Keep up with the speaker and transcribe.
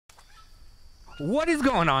What is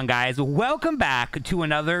going on, guys? Welcome back to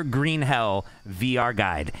another Green Hell VR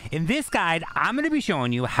guide. In this guide, I'm going to be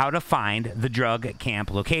showing you how to find the drug camp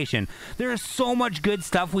location. There is so much good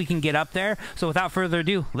stuff we can get up there, so without further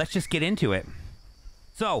ado, let's just get into it.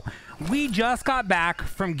 So, we just got back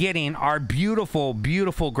from getting our beautiful,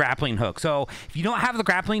 beautiful grappling hook. So, if you don't have the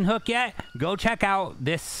grappling hook yet, go check out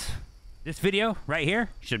this video right here.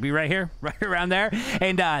 Should be right here, right around there,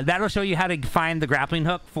 and that'll show you how to find the grappling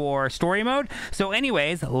hook for story mode. So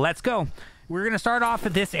anyways, let's go. We're gonna start off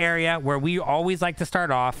at this area where we always like to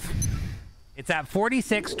start off. It's at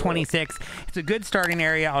 4626. It's a good starting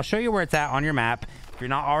area. I'll show you where it's at on your map if you're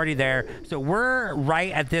not already there. So we're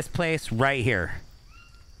right at this place right here,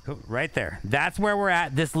 right there. That's where we're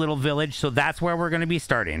at, this little village. So that's where we're gonna be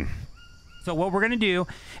starting. So what we're going to do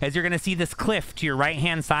is you're going to see this cliff to your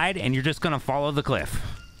right-hand side, and you're just going to follow the cliff.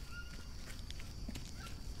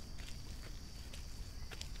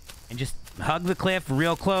 And just hug the cliff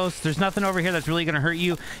real close. There's nothing over here that's really going to hurt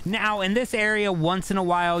you. Now, in this area, once in a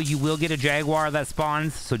while, you will get a jaguar that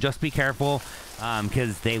spawns, so just be careful,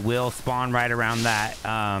 because they will spawn right around that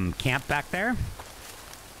camp back there.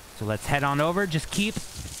 So let's head on over. Just keep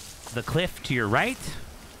the cliff to your right.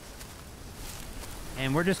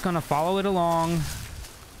 And we're just going to follow it along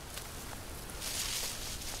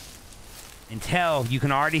until you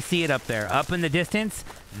can already see it up there. Up in the distance,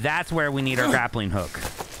 that's where we need our grappling hook.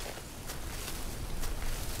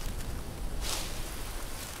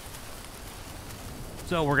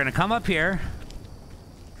 So we're going to come up here.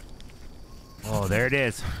 Oh, there it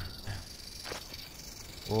is.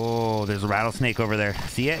 Oh, there's a rattlesnake over there.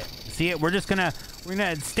 See it? See it? We're going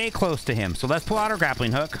to stay close to him. So let's pull out our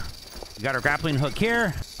grappling hook. We got our grappling hook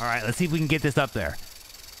here. All right, let's see if we can get this up there.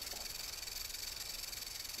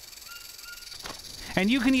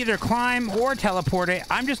 And you can either climb or teleport it.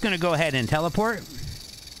 I'm just going to go ahead and teleport.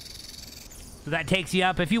 So that takes you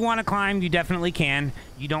up. If you want to climb, you definitely can.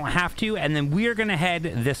 You don't have to. And then we're going to head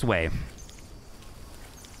this way.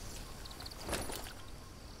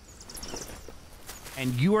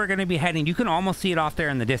 And you are going to be heading, you can almost see it off there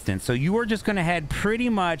in the distance. So you are just going to head pretty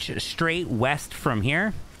much straight west from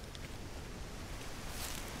here.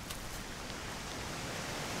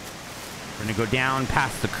 We're going to go down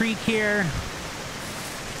past the creek here.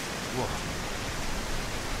 Whoa.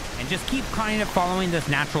 And just keep kind of following this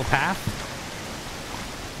natural path.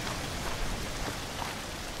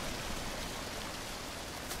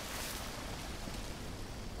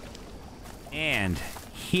 And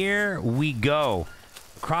here we go.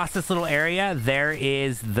 Across this little area, there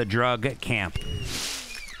is the drug camp.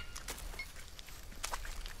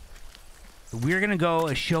 We're going to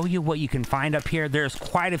go show you what you can find up here. There's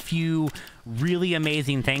quite a few really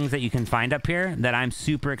amazing things that you can find up here that I'm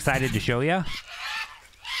super excited to show you. What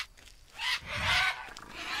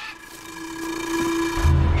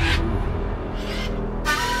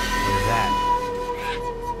is that?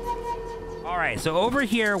 All right, so over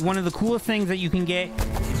here, one of the coolest things that you can get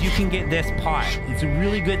is you can get this pot. It's a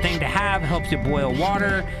really good thing to have. Helps you boil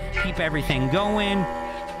water, keep everything going.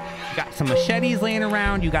 You got some machetes laying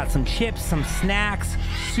around, you got some chips, some snacks,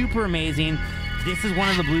 super amazing. This is one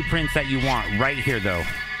of the blueprints that you want right here though.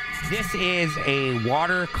 This is a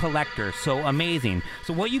water collector, so amazing.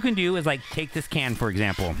 So what you can do is like take this can for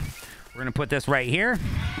example. We're gonna put this right here.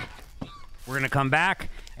 We're gonna come back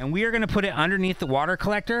and we are gonna put it underneath the water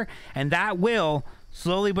collector, and that will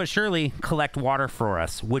slowly but surely collect water for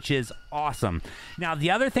us, which is awesome. Now, the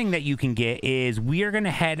other thing that you can get is we are going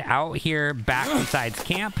to head out here back besides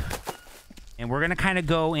camp, and we're going to kind of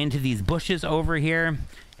go into these bushes over here,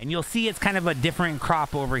 and you'll see it's kind of a different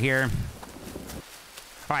crop over here.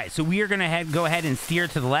 All right, so we are going to go ahead and steer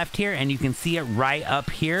to the left here, and you can see it right up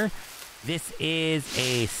here. This is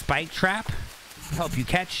a spike trap to help you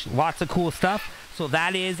catch lots of cool stuff. So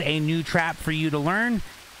that is a new trap for you to learn.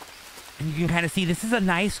 And you can kind of see this is a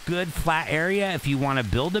nice, good, flat area if you want to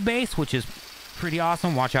build a base, which is pretty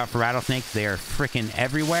awesome. Watch out for rattlesnakes. They are freaking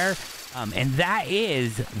everywhere. And that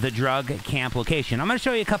is the drug camp location. I'm going to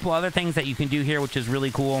show you a couple other things that you can do here, which is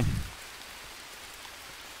really cool.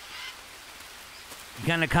 You're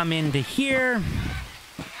going to come into here.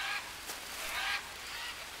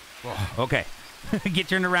 Whoa, okay. Get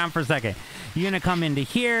turned around for a second. You're going to come into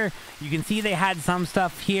here. You can see they had some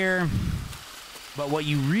stuff here. But what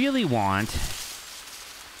you really want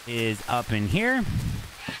is up in here.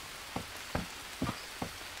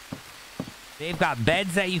 They've got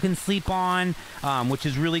beds that you can sleep on, which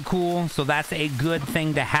is really cool. So that's a good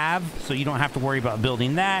thing to have. So you don't have to worry about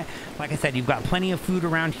building that. Like I said, you've got plenty of food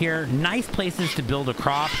around here. Nice places to build a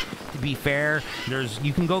crop, to be fair.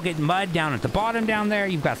 You can go get mud down at the bottom down there.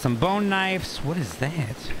 You've got some bone knives. What is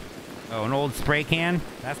that? Oh, an old spray can.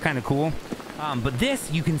 That's kind of cool. But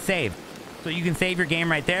this you can save. So you can save your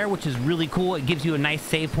game right there, which is really cool. It gives you a nice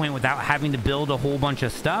save point without having to build a whole bunch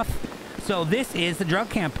of stuff. So this is the drug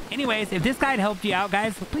camp. Anyways, if this guide helped you out,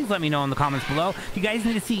 guys, please let me know in the comments below. If you guys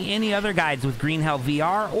need to see any other guides with Green Hell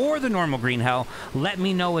VR or the normal Green Hell, let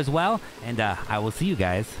me know as well. And I will see you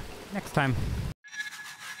guys next time.